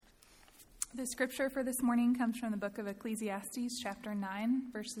The scripture for this morning comes from the book of Ecclesiastes, chapter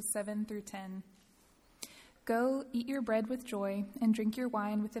 9, verses 7 through 10. Go, eat your bread with joy, and drink your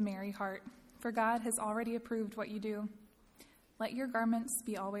wine with a merry heart, for God has already approved what you do. Let your garments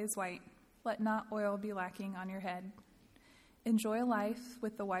be always white. Let not oil be lacking on your head. Enjoy life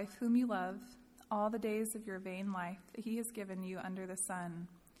with the wife whom you love, all the days of your vain life that he has given you under the sun,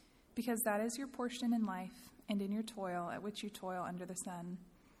 because that is your portion in life and in your toil at which you toil under the sun.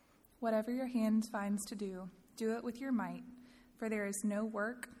 Whatever your hand finds to do, do it with your might, for there is no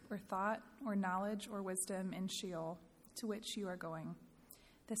work or thought or knowledge or wisdom in Sheol, to which you are going.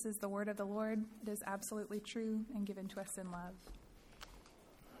 This is the word of the Lord. It is absolutely true and given to us in love.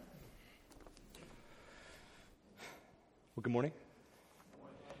 Well, good morning.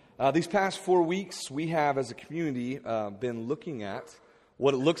 These past 4 weeks, we have, as a community, been looking at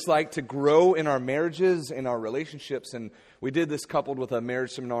what it looks like to grow in our marriages and our relationships. And we did this coupled with a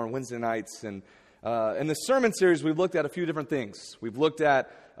marriage seminar on Wednesday nights. And in the sermon series, we've looked at a few different things. We've looked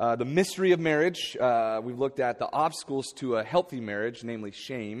at the mystery of marriage. We've looked at the obstacles to a healthy marriage, namely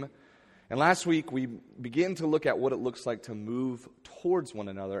shame. And last week, we began to look at what it looks like to move towards one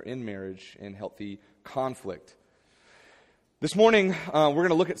another in marriage in healthy conflict. This morning, we're going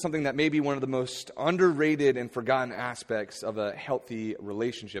to look at something that may be one of the most underrated and forgotten aspects of a healthy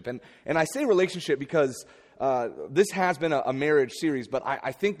relationship. And I say relationship because this has been a marriage series, but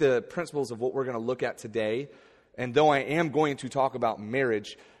I think the principles of what we're going to look at today, and though I am going to talk about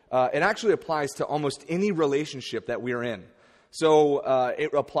marriage, it actually applies to almost any relationship that we're in. So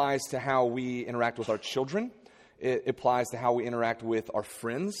it applies to how we interact with our children. It applies to how we interact with our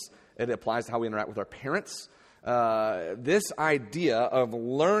friends. It applies to how we interact with our parents. This idea of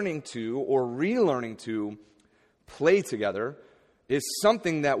learning to or relearning to play together is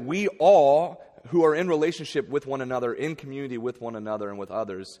something that we all who are in relationship with one another, in community with one another and with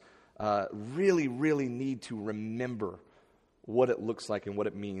others, really, really need to remember what it looks like and what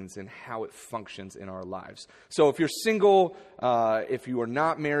it means and how it functions in our lives. So if you're single, if you are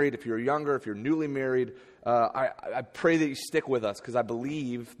not married, if you're younger, if you're newly married, I pray that you stick with us because I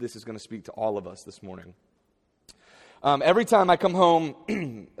believe this is going to speak to all of us this morning. Every time I come home,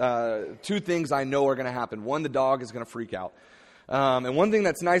 two things I know are going to happen. One, the dog is going to freak out. And one thing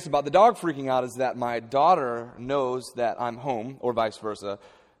that's nice about the dog freaking out is that my daughter knows that I'm home, or vice versa.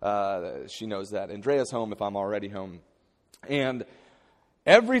 She knows that Andrea's home if I'm already home. And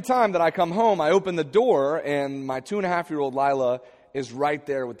every time that I come home, I open the door, and my 2.5-year-old Lila is right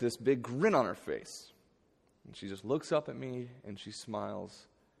there with this big grin on her face. And she just looks up at me, and she smiles,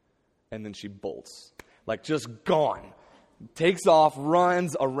 and then she bolts. Like just gone. Takes off,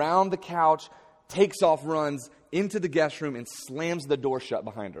 runs around the couch, takes off, runs into the guest room and slams the door shut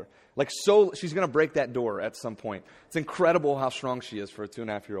behind her. Like so, she's going to break that door at some point. It's incredible how strong she is for a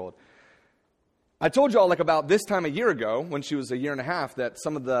 2.5-year-old. I told y'all like about this time a year ago, when she was 1.5 years, that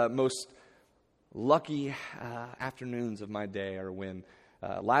some of the most lucky afternoons of my day are when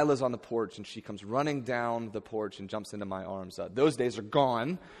Lila's on the porch and she comes running down the porch and jumps into my arms. Those days are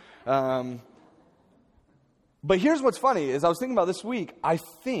gone. But here's what's funny, is I was thinking about this week, I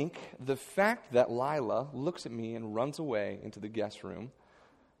think the fact that Lila looks at me and runs away into the guest room,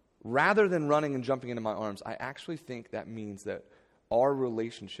 rather than running and jumping into my arms, I actually think that means that our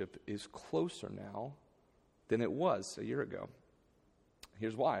relationship is closer now than it was a year ago.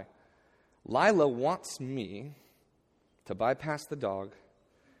 Here's why. Lila wants me to bypass the dog,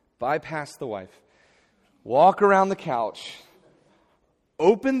 bypass the wife, walk around the couch,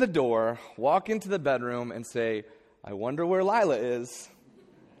 open the door, walk into the bedroom, and say, I wonder where Lila is.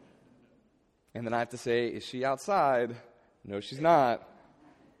 And then I have to say, is she outside? No, she's not.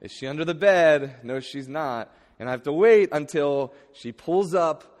 Is she under the bed? No, she's not. And I have to wait until she pulls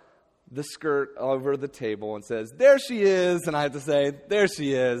up the skirt over the table and says, there she is. And I have to say, there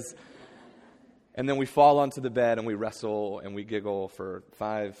she is. And then we fall onto the bed and we wrestle and we giggle for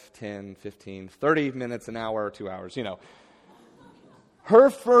 5, 10, 15, 30 minutes, an hour, 2 hours, you know.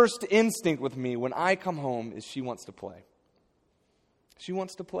 Her first instinct with me when I come home is she wants to play. She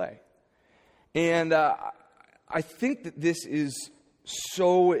wants to play. And I think that this is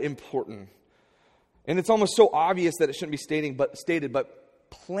so important. And it's almost so obvious that it shouldn't be stated, but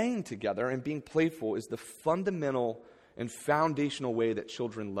playing together and being playful is the fundamental and foundational way that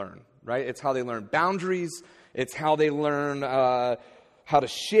children learn, right? It's how they learn boundaries. It's how they learn how to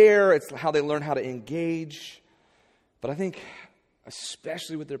share. It's how they learn how to engage. But I think,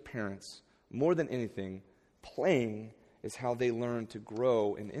 especially with their parents, more than anything, playing is how they learn to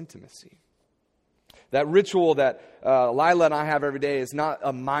grow in intimacy. That ritual that Lila and I have every day is not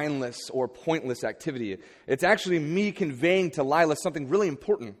a mindless or pointless activity. It's actually me conveying to Lila something really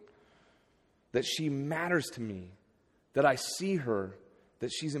important. that she matters to me, that I see her,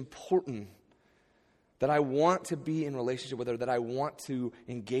 that she's important, that I want to be in relationship with her, that I want to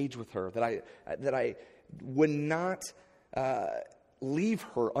engage with her, that I would not leave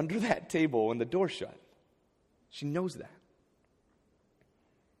her under that table when the door shut. She knows that.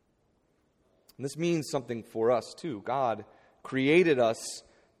 And this means something for us too. God created us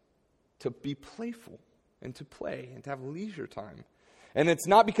to be playful and to play and to have leisure time. And it's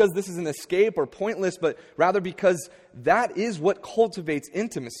not because this is an escape or pointless, but rather because that is what cultivates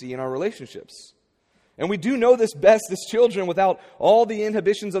intimacy in our relationships. And we do know this best as children without all the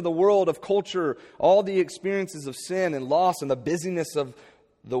inhibitions of the world, of culture, all the experiences of sin and loss and the busyness of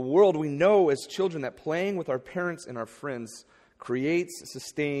the world. We know as children that playing with our parents and our friends creates,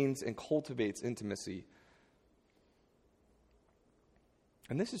 sustains, and cultivates intimacy.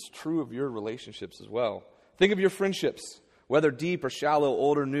 And this is true of your relationships as well. Think of your friendships. Whether deep or shallow,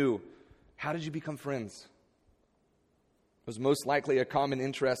 old or new, how did you become friends? It was most likely a common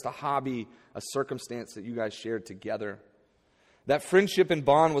interest, a hobby, a circumstance that you guys shared together. That friendship and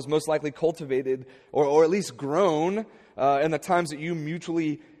bond was most likely cultivated or at least grown in the times that you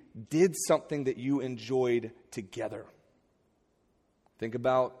mutually did something that you enjoyed together. Think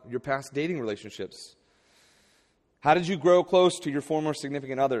about your past dating relationships. How did you grow close to your former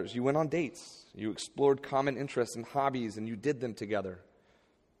significant others? You went on dates. You explored common interests and hobbies, and you did them together.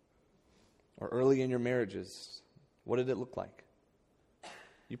 Or early in your marriages, what did it look like?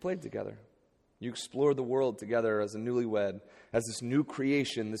 You played together. You explored the world together as a newlywed, as this new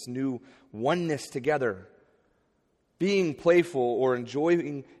creation, this new oneness together. Being playful or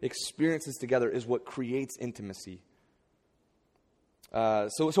enjoying experiences together is what creates intimacy.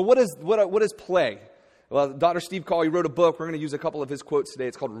 So what is play? Well, Dr. Steve Call, he wrote a book. We're going to use a couple of his quotes today.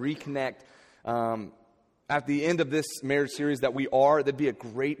 It's called Reconnect. At the end of this marriage series that'd be a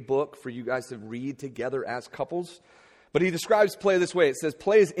great book for you guys to read together as couples. But he describes play this way. It says,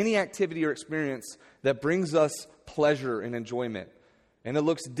 play is any activity or experience that brings us pleasure and enjoyment. And it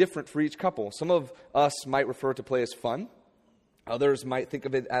looks different for each couple. Some of us might refer to play as fun. Others might think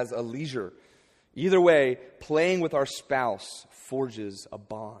of it as a leisure. Either way, playing with our spouse forges a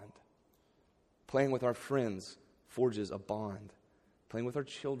bond. Playing with our friends forges a bond. Playing with our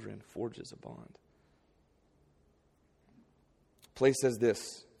children forges a bond. Play says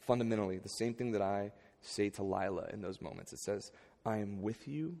this, fundamentally, the same thing that I say to Lila in those moments. It says, I am with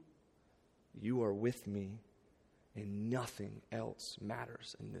you, you are with me, and nothing else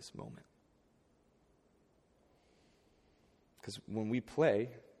matters in this moment. Because when we play,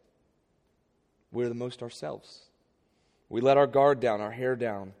 we're the most ourselves. We let our guard down, our hair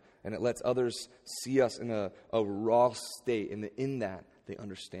down, and it lets others see us in a raw state. And in that, they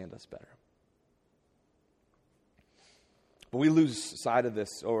understand us better. But we lose sight of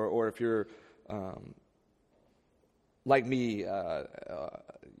this, or if you're like me,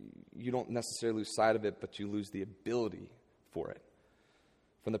 you don't necessarily lose sight of it, but you lose the ability for it.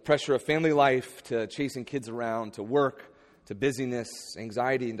 From the pressure of family life, to chasing kids around, to work, to busyness,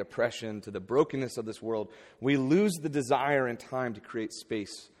 anxiety and depression, to the brokenness of this world, we lose the desire and time to create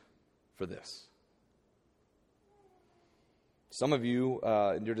space for this. Some of you,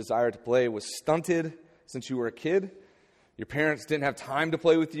 your desire to play was stunted since you were a kid. Your parents didn't have time to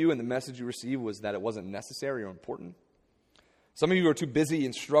play with you, and the message you received was that it wasn't necessary or important. Some of you are too busy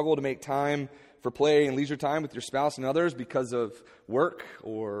and struggle to make time for play and leisure time with your spouse and others because of work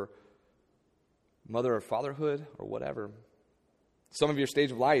or mother or fatherhood or whatever. Some of your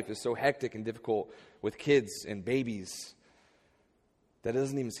stage of life is so hectic and difficult with kids and babies that it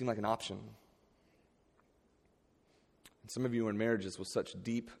doesn't even seem like an option. And some of you are in marriages with such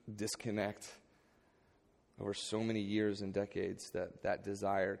deep disconnect over so many years and decades that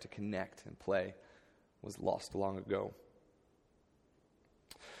desire to connect and play was lost long ago.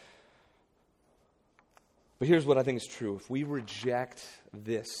 But here's what I think is true. If we reject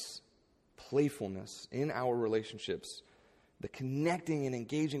this playfulness in our relationships, the connecting and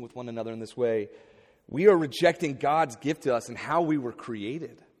engaging with one another in this way, we are rejecting God's gift to us and how we were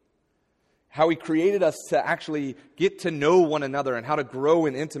created. How He created us to actually get to know one another and how to grow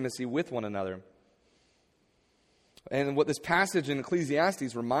in intimacy with one another. And what this passage in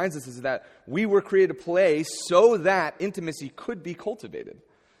Ecclesiastes reminds us is that we were created to play so that intimacy could be cultivated.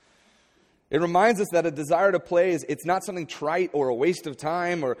 It reminds us that a desire to play it's not something trite or a waste of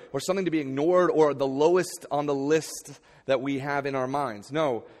time or something to be ignored or the lowest on the list that we have in our minds.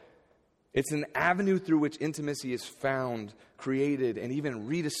 No, it's an avenue through which intimacy is found, created, and even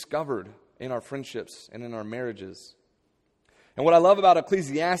rediscovered in our friendships and in our marriages. And what I love about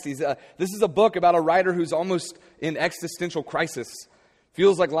Ecclesiastes, this is a book about a writer who's almost in existential crisis.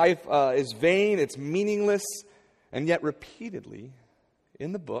 Feels like life is vain, it's meaningless, and yet repeatedly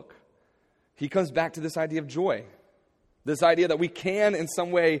in the book, he comes back to this idea of joy. This idea that we can in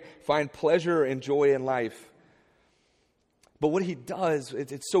some way find pleasure and joy in life. But what he does,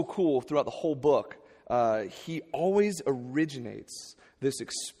 it's so cool throughout the whole book. He always originates this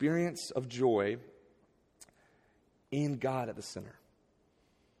experience of joy in God at the center.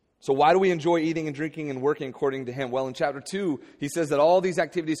 So why do we enjoy eating and drinking and working according to him? Well, in chapter 2, he says that all these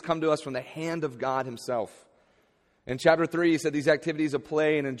activities come to us from the hand of God himself. In chapter 3, he said these activities of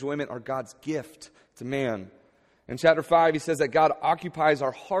play and enjoyment are God's gift to man. In chapter 5, he says that God occupies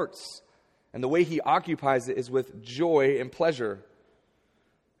our hearts, and the way he occupies it is with joy and pleasure.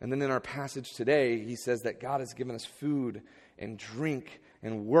 And then in our passage today, he says that God has given us food and drink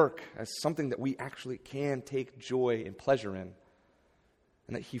and work as something that we actually can take joy and pleasure in,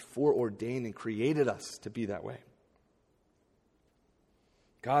 and that he foreordained and created us to be that way.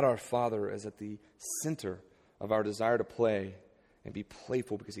 God our Father is at the center of our desire to play and be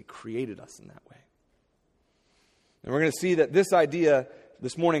playful because he created us in that way. And we're going to see that this idea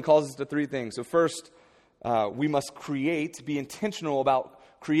this morning calls us to three things. So first, we must be intentional about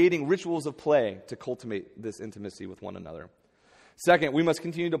creating rituals of play to cultivate this intimacy with one another. Second, we must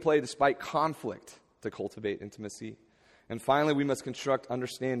continue to play despite conflict to cultivate intimacy. And finally, we must construct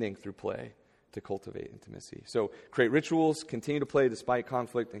understanding through play to cultivate intimacy. So create rituals, continue to play despite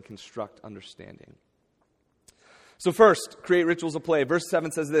conflict, and construct understanding. So first, create rituals of play. Verse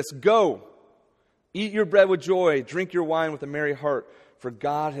 7 says this, "Go, eat your bread with joy, drink your wine with a merry heart, for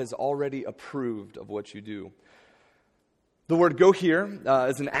God has already approved of what you do." The word "go" here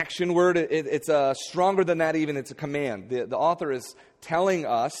is an action word. It's stronger than that even. It's a command. The author is telling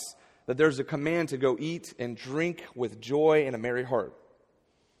us that there's a command to go eat and drink with joy and a merry heart.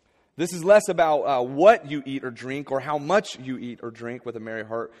 This is less about what you eat or drink or how much you eat or drink with a merry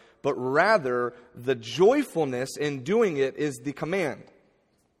heart, but rather the joyfulness in doing it is the command.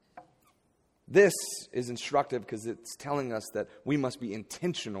 This is instructive because it's telling us that we must be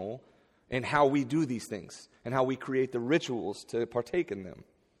intentional in how we do these things and how we create the rituals to partake in them.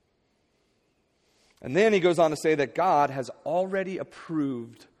 And then he goes on to say that God has already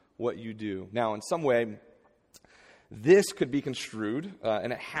approved what you do. Now, in some way, this could be construed,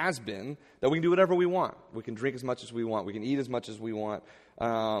 and it has been, that we can do whatever we want. We can drink as much as we want. We can eat as much as we want.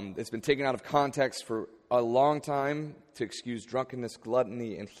 It's been taken out of context for a long time to excuse drunkenness,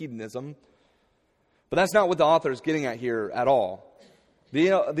 gluttony, and hedonism. But that's not what the author is getting at here at all. The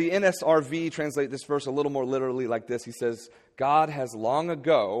NSRV translates this verse a little more literally like this. He says, God has long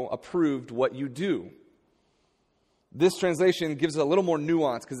ago approved what you do. This translation gives it a little more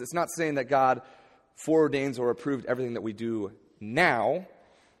nuance because it's not saying that God foreordains or approved everything that we do now,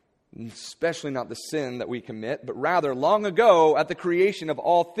 especially not the sin that we commit, but rather long ago at the creation of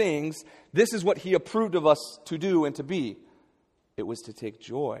all things, this is what he approved of us to do and to be. It was to take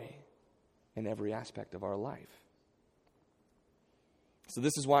joy in every aspect of our life. So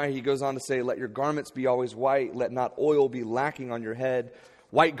this is why he goes on to say, let your garments be always white, let not oil be lacking on your head.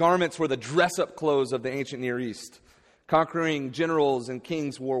 White garments were the dress-up clothes of the ancient Near East. Conquering generals and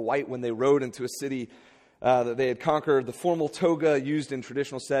kings wore white when they rode into a city that they had conquered. The formal toga used in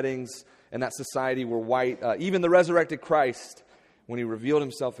traditional settings in that society were white. Even the resurrected Christ, when he revealed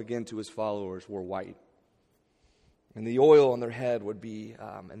himself again to his followers, wore white. And the oil on their head would be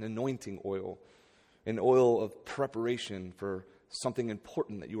an anointing oil, an oil of preparation for something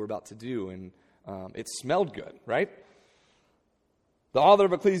important that you were about to do. And it smelled good, right? The author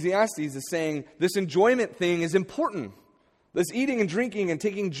of Ecclesiastes is saying this enjoyment thing is important. This eating and drinking and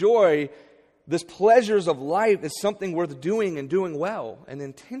taking joy, this pleasures of life is something worth doing and doing well and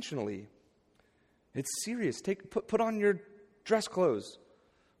intentionally. It's serious. Put on your dress clothes.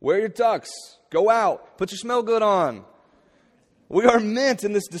 Wear your tux. Go out. Put your smell good on. We are meant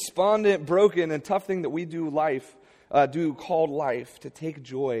in this despondent, broken, and tough thing that we do called life to take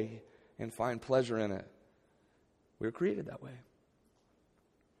joy and find pleasure in it. We were created that way.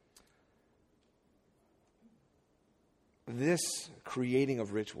 This creating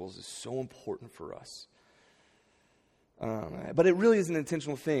of rituals is so important for us. But it really is an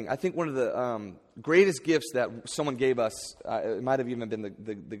intentional thing. I think one of the greatest gifts that someone gave us, it might have even been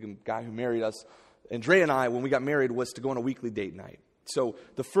the guy who married us, Andrea and I, when we got married, was to go on a weekly date night. So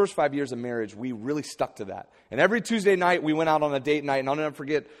the first 5 years of marriage, we really stuck to that. And every Tuesday night, we went out on a date night. And I'll never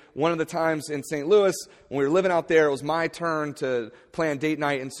forget one of the times in St. Louis, when we were living out there, it was my turn to plan date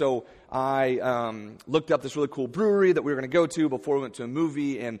night. And so I looked up this really cool brewery that we were going to go to before we went to a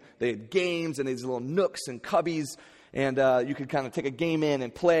movie. And they had games and these little nooks and cubbies. And you could kind of take a game in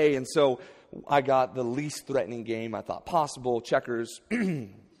and play. And so I got the least threatening game I thought possible, checkers.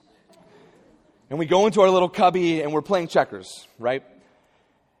 And we go into our little cubby and we're playing checkers, right?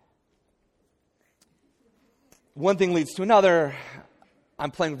 One thing leads to another.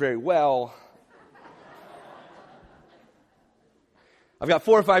 I'm playing very well. I've got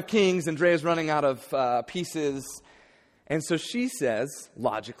 4 or 5 kings, and Drea's running out of pieces. And so she says,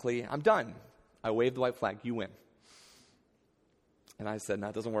 logically, I'm done. I wave the white flag. You win. And I said, no,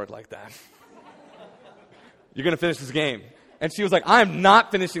 it doesn't work like that. You're going to finish this game. And she was like, I'm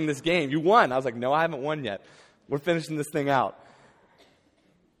not finishing this game. You won. I was like, no, I haven't won yet. We're finishing this thing out.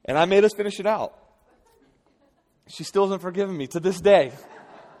 And I made us finish it out. She still hasn't forgiven me to this day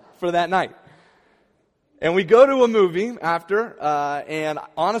for that night. And we go to a movie after, and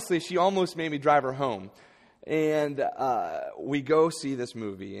honestly, she almost made me drive her home. And we go see this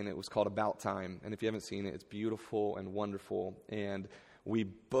movie, and it was called About Time. And if you haven't seen it, it's beautiful and wonderful. And we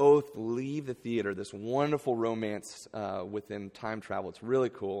both leave the theater, this wonderful romance within time travel. It's really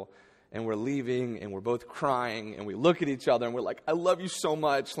cool. And we're leaving, and we're both crying, and we look at each other, and we're like, I love you so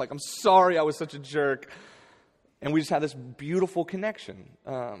much. Like, I'm sorry I was such a jerk. And we just had this beautiful connection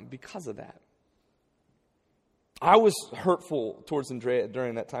because of that. I was hurtful towards Andrea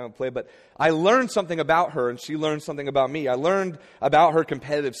during that time of play, but I learned something about her, and she learned something about me. I learned about her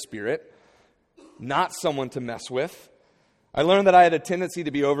competitive spirit, not someone to mess with. I learned that I had a tendency to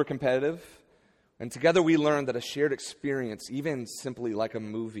be over-competitive, and together we learned that a shared experience, even simply like a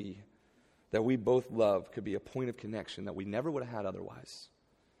movie that we both love, could be a point of connection that we never would have had otherwise.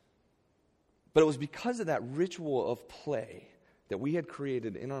 But it was because of that ritual of play that we had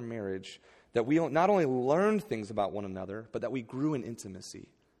created in our marriage that we not only learned things about one another, but that we grew in intimacy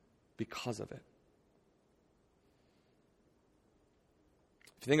because of it.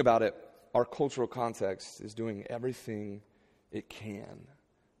 If you think about it, our cultural context is doing everything it can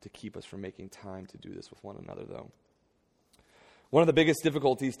to keep us from making time to do this with one another, though. One of the biggest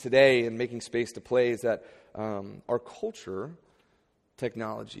difficulties today in making space to play is that our culture,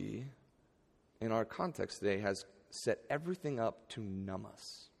 technology, in our context today has set everything up to numb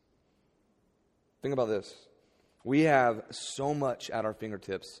us. Think about this. We have so much at our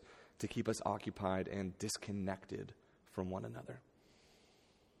fingertips to keep us occupied and disconnected from one another.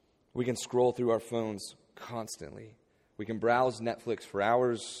 We can scroll through our phones constantly. We can browse Netflix for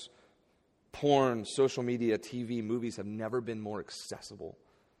hours. Porn, social media, TV, movies have never been more accessible.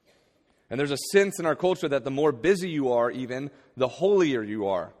 And there's a sense in our culture that the more busy you are, even, the holier you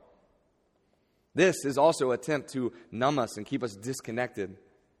are. This is also an attempt to numb us and keep us disconnected.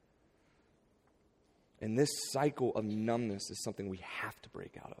 And this cycle of numbness is something we have to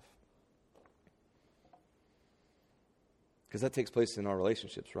break out of. Because that takes place in our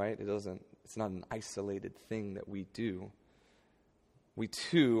relationships, right? It's not an isolated thing that we do. We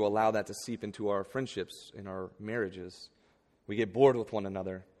too allow that to seep into our friendships, in our marriages. We get bored with one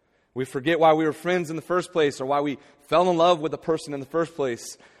another. We forget why we were friends in the first place, or why we fell in love with a person in the first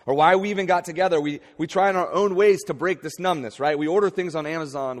place, or why we even got together. We try in our own ways to break this numbness, right? We order things on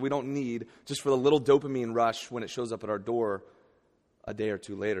Amazon we don't need just for the little dopamine rush when it shows up at our door a day or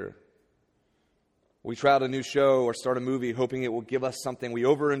two later. We try out a new show or start a movie hoping it will give us something. We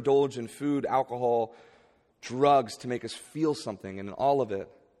overindulge in food, alcohol, drugs to make us feel something. And in all of it,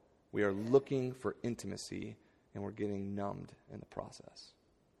 we are looking for intimacy, and we're getting numbed in the process.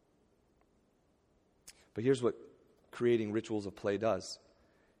 But here's what creating rituals of play does.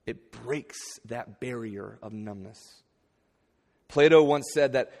 It breaks that barrier of numbness. Plato once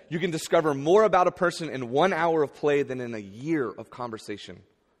said that you can discover more about a person in 1 hour of play than in a year of conversation.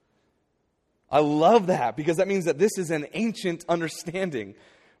 I love that, because that means that this is an ancient understanding.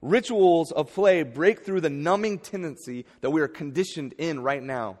 Rituals of play break through the numbing tendency that we are conditioned in right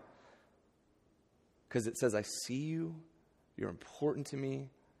now. Because it says, I see you, you're important to me,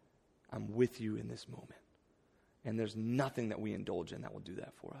 I'm with you in this moment. And there's nothing that we indulge in that will do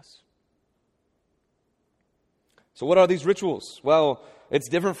that for us. So what are these rituals? Well, it's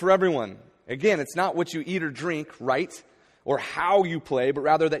different for everyone. Again, it's not what you eat or drink, right? Or how you play, but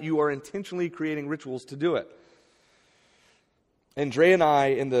rather that you are intentionally creating rituals to do it. And Dre and I,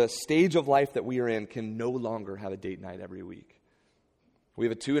 in the stage of life that we are in, can no longer have a date night every week. We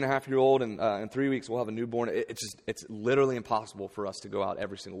have a 2.5-year-old, and in 3 weeks we'll have a newborn. It's literally impossible for us to go out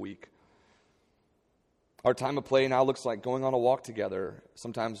every single week. Our time of play now looks like going on a walk together,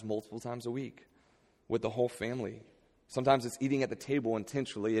 sometimes multiple times a week, with the whole family. Sometimes it's eating at the table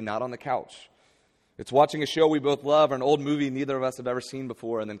intentionally and not on the couch. It's watching a show we both love or an old movie neither of us have ever seen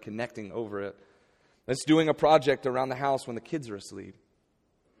before and then connecting over it. It's doing a project around the house when the kids are asleep.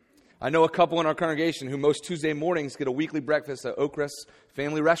 I know a couple in our congregation who most Tuesday mornings get a weekly breakfast at Oak Crest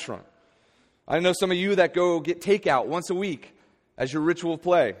Family Restaurant. I know some of you that go get takeout once a week as your ritual of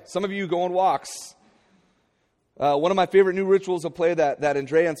play. Some of you go on walks. One of my favorite new rituals of play that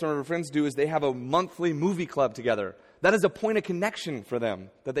Andrea and some of her friends do is they have a monthly movie club together. That is a point of connection for them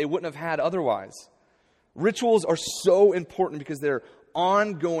that they wouldn't have had otherwise. Rituals are so important because they're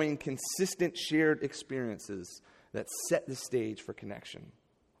ongoing, consistent, shared experiences that set the stage for connection.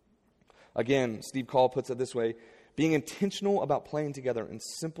 Again, Steve Call puts it this way: being intentional about playing together in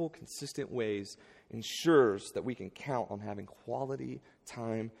simple, consistent ways ensures that we can count on having quality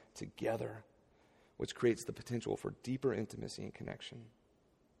time together, which creates the potential for deeper intimacy and connection.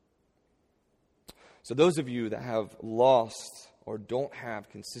 So those of you that have lost or don't have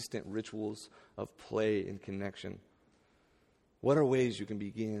consistent rituals of play and connection, what are ways you can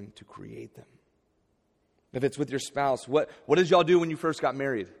begin to create them? If it's with your spouse, what did y'all do when you first got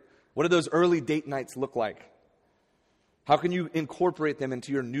married? What did those early date nights look like? How can you incorporate them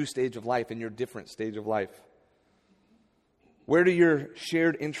into your new stage of life and your different stage of life? Where do your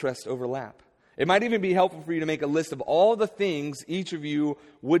shared interests overlap? It might even be helpful for you to make a list of all the things each of you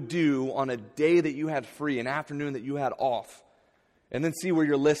would do on a day that you had free, an afternoon that you had off, and then see where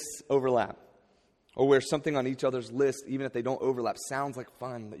your lists overlap, or where something on each other's list, even if they don't overlap, sounds like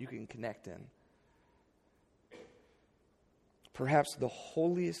fun that you can connect in. Perhaps the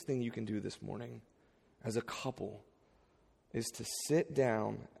holiest thing you can do this morning as a couple is to sit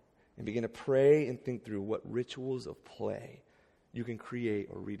down and begin to pray and think through what rituals of play you can create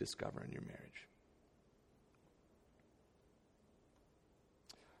or rediscover in your marriage.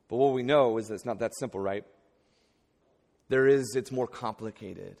 But what we know is that it's not that simple, right? It's more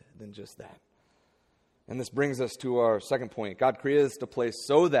complicated than just that. And this brings us to our second point. God created us to play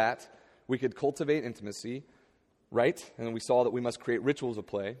so that we could cultivate intimacy, right? And we saw that we must create rituals of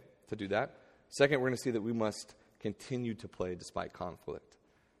play to do that. Second, we're going to see that we must continue to play despite conflict.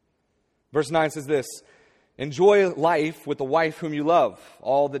 Verse 9 says this: enjoy life with the wife whom you love,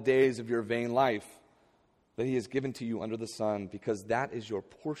 all the days of your vain life that he has given to you under the sun, because that is your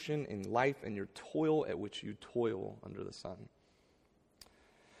portion in life and your toil at which you toil under the sun.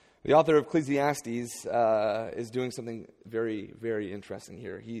 The author of Ecclesiastes is doing something very, very interesting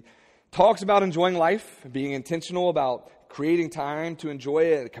here. He talks about enjoying life, being intentional about creating time to enjoy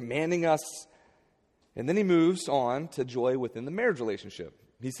it, commanding us, and then he moves on to joy within the marriage relationship.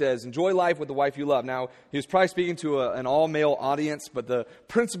 He says, enjoy life with the wife you love. Now, he was probably speaking to an all-male audience, but the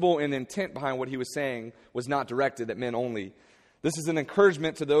principle and intent behind what he was saying was not directed at men only. This is an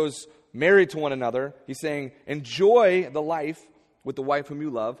encouragement to those married to one another. He's saying, enjoy the life with the wife whom you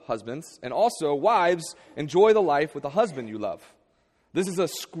love, husbands, and also, wives, enjoy the life with the husband you love. This is a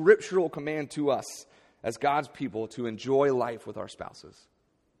scriptural command to us as God's people to enjoy life with our spouses.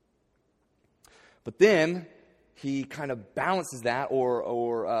 But then he kind of balances that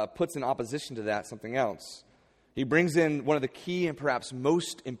or puts in opposition to that something else. He brings in one of the key and perhaps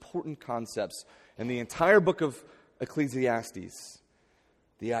most important concepts in the entire book of Ecclesiastes,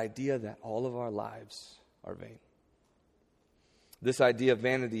 the idea that all of our lives are vain. This idea of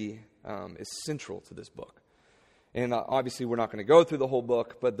vanity is central to this book. And obviously we're not going to go through the whole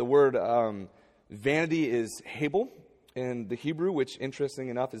book, but the word vanity is Hebel in the Hebrew, which, interesting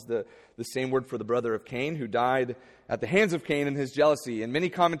enough, is the same word for the brother of Cain, who died at the hands of Cain in his jealousy. And many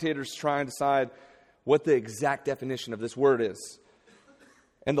commentators try and decide what the exact definition of this word is.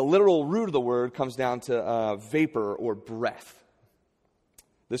 And the literal root of the word comes down to vapor or breath.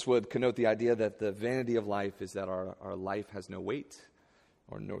 This would connote the idea that the vanity of life is that our life has no weight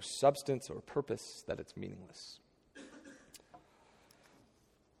or no substance or purpose, that it's meaningless.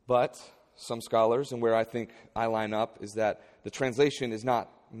 But some scholars, and where I think I line up, is that the translation is not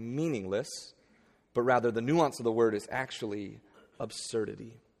meaningless, but rather the nuance of the word is actually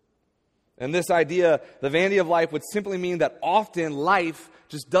absurdity. And this idea, the vanity of life, would simply mean that often life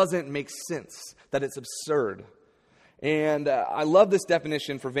just doesn't make sense, that it's absurd. And I love this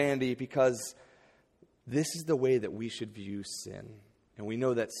definition for vanity because this is the way that we should view sin. And we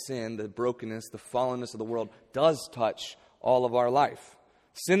know that sin, the brokenness, the fallenness of the world, does touch all of our life.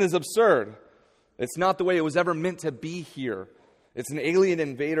 Sin is absurd. It's not the way it was ever meant to be here. It's an alien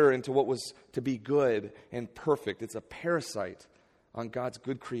invader into what was to be good and perfect. It's a parasite on God's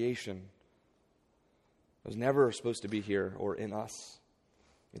good creation. It was never supposed to be here or in us.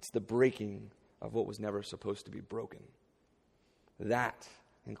 It's the breaking of what was never supposed to be broken. That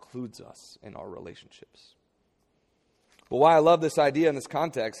includes us in our relationships. But why I love this idea in this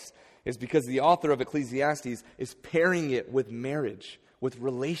context is because the author of Ecclesiastes is pairing it with marriage, with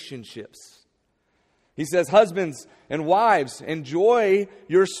relationships. He says, husbands and wives, enjoy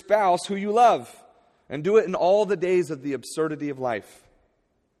your spouse who you love, and do it in all the days of the absurdity of life.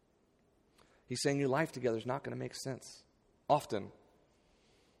 He's saying your life together is not going to make sense. Often.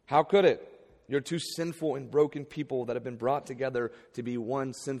 How could it? You're two sinful and broken people that have been brought together to be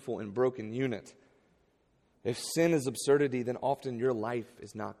one sinful and broken unit. If sin is absurdity, then often your life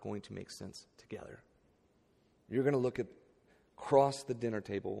is not going to make sense together. You're going to look across the dinner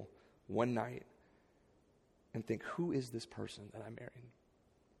table one night and think, who is this person that I'm marrying?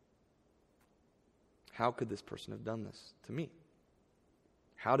 How could this person have done this to me?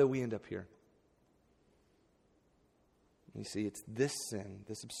 How did we end up here? You see, it's this sin,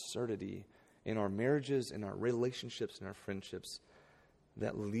 this absurdity in our marriages, in our relationships, in our friendships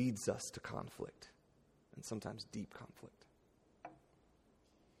that leads us to conflict, and sometimes deep conflict.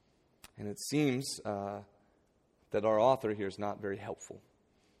 And it seems that our author here is not very helpful,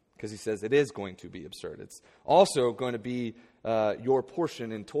 because he says it is going to be absurd. It's also going to be your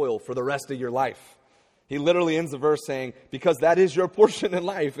portion in toil for the rest of your life. He literally ends the verse saying, because that is your portion in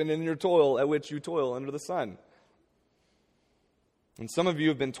life and in your toil at which you toil under the sun. And some of you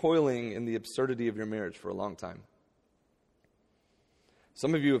have been toiling in the absurdity of your marriage for a long time.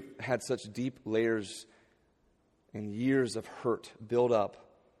 Some of you have had such deep layers and years of hurt build up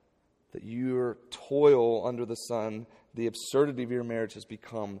that your toil under the sun, the absurdity of your marriage has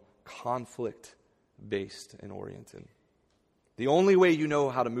become conflict-based and oriented. The only way you know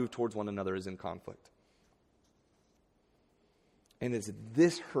how to move towards one another is in conflict. And it's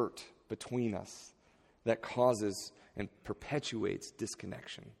this hurt between us that causes and perpetuates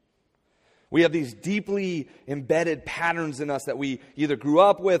disconnection. We have these deeply embedded patterns in us that we either grew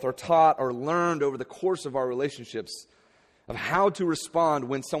up with or taught or learned over the course of our relationships of how to respond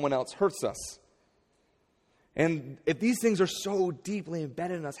when someone else hurts us. And if these things are so deeply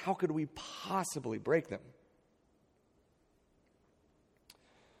embedded in us, how could we possibly break them?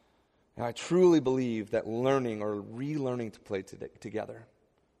 And I truly believe that learning or relearning to play together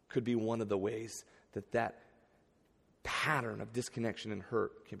could be one of the ways that pattern of disconnection and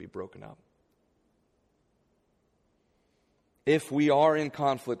hurt can be broken up. If we are in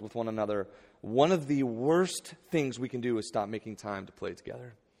conflict with one another, one of the worst things we can do is stop making time to play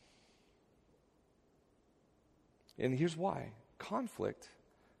together. And here's why. Conflict,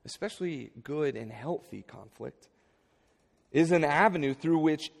 especially good and healthy conflict, is an avenue through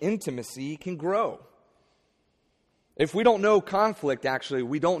which intimacy can grow. If we don't know conflict, actually,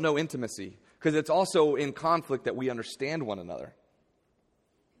 we don't know intimacy, because it's also in conflict that we understand one another.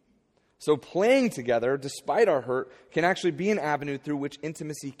 So playing together, despite our hurt, can actually be an avenue through which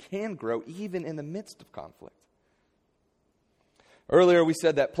intimacy can grow, even in the midst of conflict. Earlier we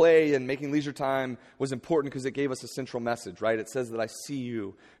said that play and making leisure time was important because it gave us a central message, right? It says that I see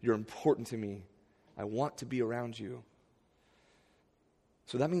you, you're important to me, I want to be around you.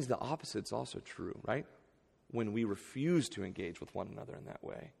 So that means the opposite's also true, right? When we refuse to engage with one another in that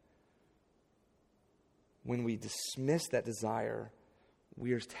way. When we dismiss that desire,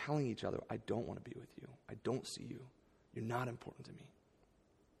 we are telling each other, I don't want to be with you. I don't see you. You're not important to me.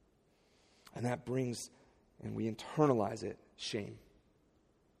 And that brings, and we internalize it, shame.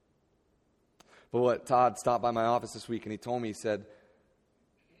 But Todd stopped by my office this week and he told me, he said,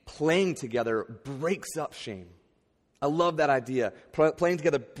 playing together breaks up shame. I love that idea. Playing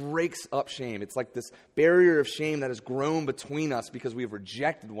together breaks up shame. It's like this barrier of shame that has grown between us because we have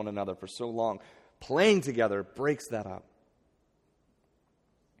rejected one another for so long. Playing together breaks that up.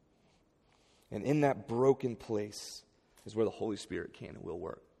 And in that broken place is where the Holy Spirit can and will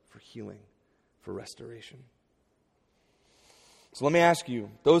work for healing, for restoration. So let me ask you,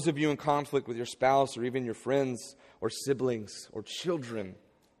 those of you in conflict with your spouse or even your friends or siblings or children,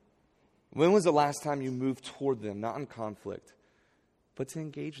 when was the last time you moved toward them, not in conflict, but to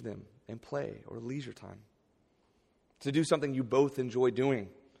engage them in play or leisure time? To do something you both enjoy doing?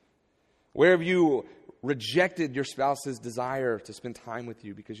 Where have you rejected your spouse's desire to spend time with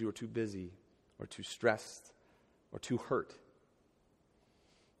you because you were too busy or too stressed or too hurt?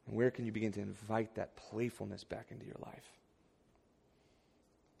 And where can you begin to invite that playfulness back into your life?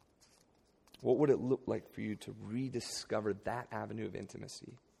 What would it look like for you to rediscover that avenue of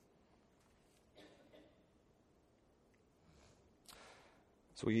intimacy?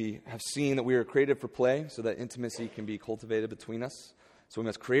 So we have seen that we are created for play so that intimacy can be cultivated between us. So we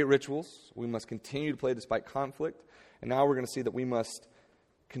must create rituals. We must continue to play despite conflict. And now we're going to see that we must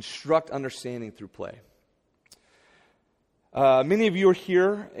construct understanding through play. Many of you are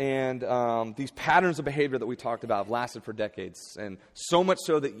here, and these patterns of behavior that we talked about have lasted for decades. And so much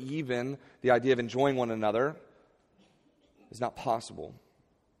so that even the idea of enjoying one another is not possible.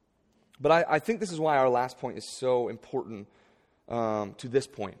 But I think this is why our last point is so important to this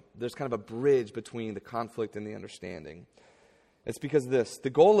point. There's kind of a bridge between the conflict and the understanding. It's because the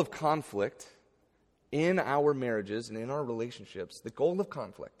goal of conflict in our marriages and in our relationships, the goal of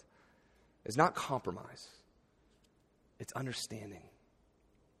conflict is not compromise. It's understanding.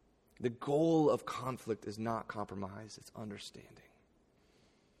 The goal of conflict is not compromise, it's understanding.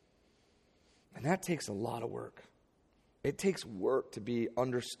 And that takes a lot of work. It takes work to be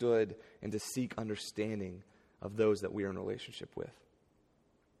understood and to seek understanding of those that we are in a relationship with.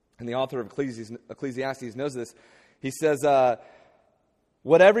 And the author of Ecclesiastes knows this. He says,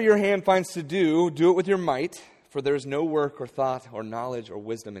 whatever your hand finds to do, do it with your might, for there is no work or thought or knowledge or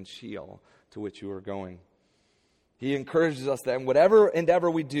wisdom in Sheol to which you are going. He encourages us that in whatever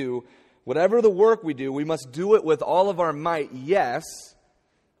endeavor we do, whatever the work we do, we must do it with all of our might, yes.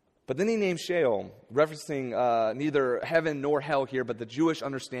 But then he names Sheol, referencing neither heaven nor hell here, but the Jewish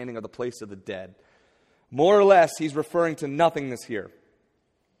understanding of the place of the dead. More or less, he's referring to nothingness here.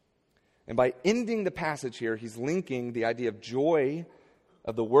 And by ending the passage here, he's linking the idea of joy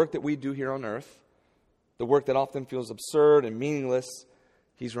of the work that we do here on earth, the work that often feels absurd and meaningless.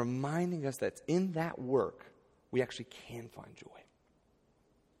 He's reminding us that in that work, we actually can find joy.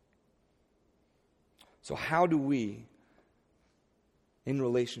 So how do we, in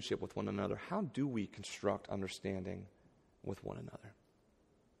relationship with one another, how do we construct understanding with one another?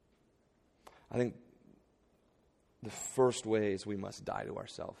 I think the first way is we must die to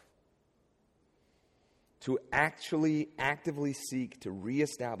ourselves. To actually actively seek to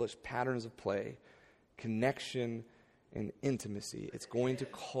reestablish patterns of play, connection, and intimacy, it's going to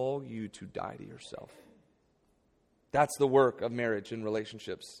call you to die to yourself. That's the work of marriage and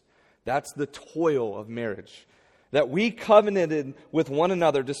relationships. That's the toil of marriage. That we covenanted with one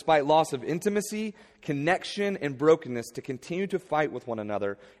another despite loss of intimacy, connection, and brokenness to continue to fight with one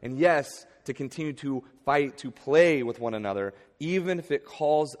another. And yes, to continue to fight, to play with one another, even if it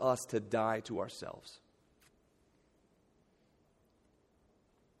calls us to die to ourselves.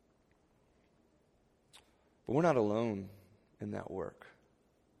 But we're not alone in that work.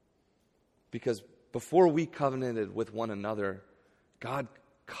 Because before we covenanted with one another, God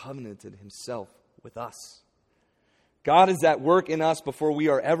covenanted himself with us. God is at work in us before we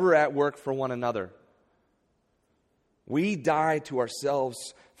are ever at work for one another. We die to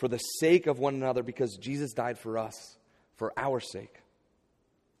ourselves for the sake of one another because Jesus died for us, for our sake.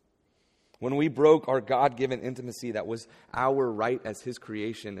 When we broke our God-given intimacy that was our right as his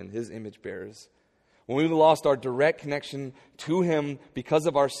creation and his image bearers, when we lost our direct connection to him because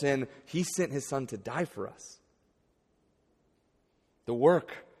of our sin, he sent his son to die for us. The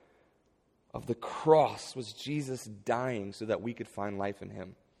work of the cross was Jesus dying so that we could find life in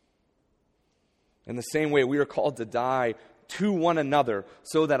him. In the same way, we are called to die to one another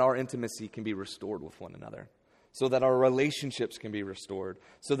so that our intimacy can be restored with one another, so that our relationships can be restored,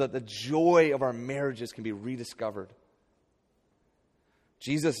 so that the joy of our marriages can be rediscovered.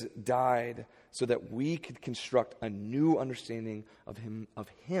 Jesus died so that we could construct a new understanding of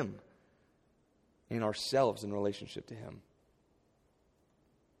him and ourselves in relationship to him.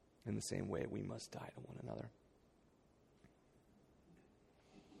 In the same way, we must die to one another.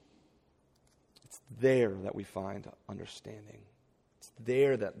 It's there that we find understanding. It's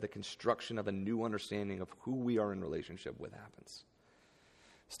there that the construction of a new understanding of who we are in relationship with happens.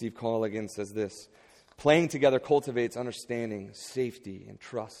 Steve Call again says this: playing together cultivates understanding, safety, and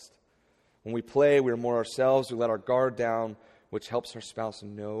trust. When we play, we are more ourselves. We let our guard down, which helps our spouse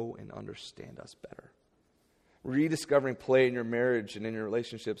know and understand us better. Rediscovering play in your marriage and in your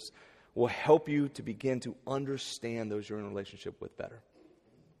relationships will help you to begin to understand those you're in a relationship with better.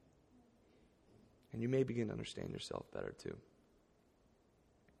 And you may begin to understand yourself better too.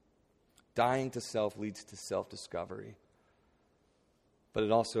 Dying to self leads to self-discovery, but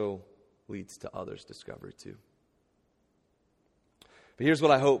it also leads to others' discovery too. But here's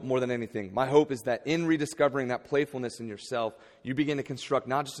what I hope more than anything. My hope is that in rediscovering that playfulness in yourself, you begin to construct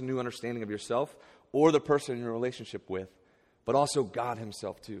not just a new understanding of yourself or the person in your relationship with, but also God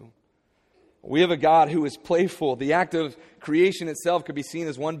himself too. We have a God who is playful. The act of creation itself could be seen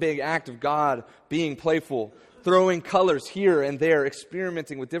as one big act of God being playful, throwing colors here and there,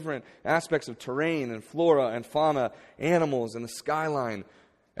 experimenting with different aspects of terrain and flora and fauna, animals and the skyline.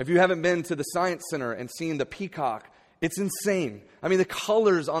 If you haven't been to the Science Center and seen the peacock, it's insane. I mean, the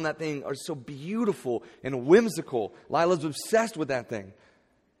colors on that thing are so beautiful and whimsical. Lila's obsessed with that thing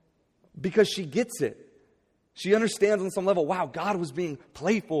because she gets it. She understands on some level, wow, God was being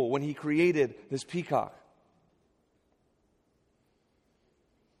playful when he created this peacock.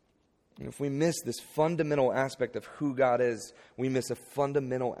 And if we miss this fundamental aspect of who God is, we miss a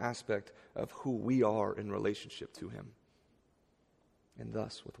fundamental aspect of who we are in relationship to him, and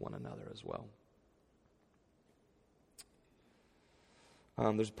thus with one another as well.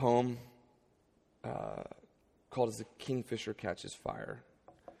 There's a poem called as The Kingfisher Catches Fire.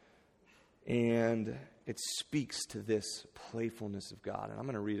 And it speaks to this playfulness of God. And I'm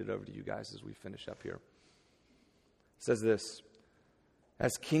going to read it over to you guys as we finish up here. It says this: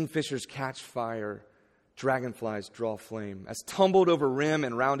 as kingfishers catch fire, dragonflies draw flame. As tumbled over rim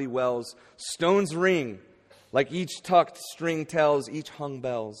and roundy wells, stones ring, like each tucked string tells each hung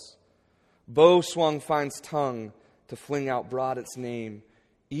bells. Bow swung finds tongue to fling out broad its name.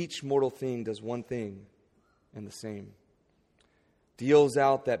 Each mortal thing does one thing and the same. Deals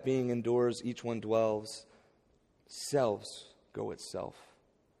out that being endures, each one dwells. Selves go itself.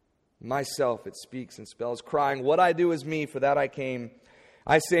 Myself it speaks and spells, crying, what I do is me, for that I came.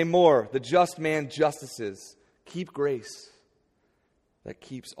 I say more, the just man justices. Keep grace that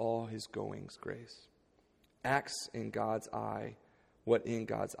keeps all his goings grace. Acts in God's eye what in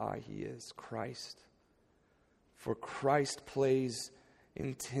God's eye he is, Christ. For Christ plays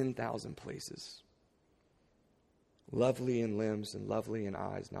in 10,000 places. Lovely in limbs and lovely in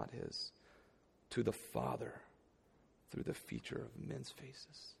eyes not his. To the Father through the feature of men's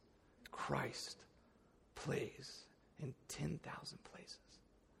faces. Christ plays in 10,000 places.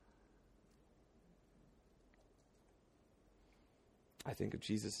 I think of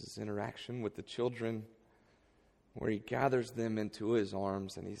Jesus' interaction with the children, where he gathers them into his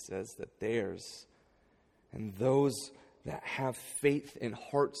arms and he says that theirs and those that have faith in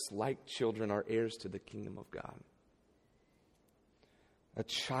hearts like children are heirs to the kingdom of God. A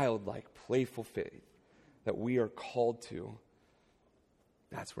childlike, playful faith that we are called to,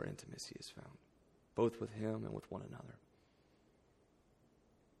 that's where intimacy is found, both with him and with one another.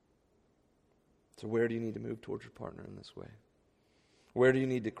 So where do you need to move towards your partner in this way? Where do you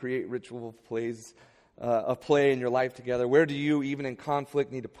need to create ritual plays, a play in your life together? Where do you, even in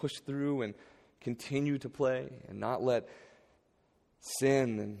conflict, need to push through and continue to play and not let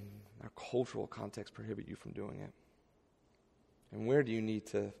sin and our cultural context prohibit you from doing it? And where do you need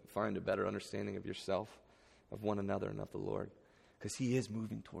to find a better understanding of yourself, of one another, and of the Lord? Because he is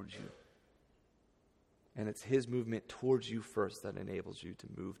moving towards you. And it's his movement towards you first that enables you to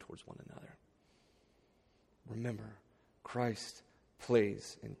move towards one another. Remember, Christ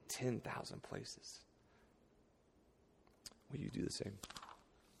plays in 10,000 places. Will you do the same?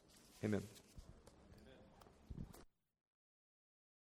 Amen.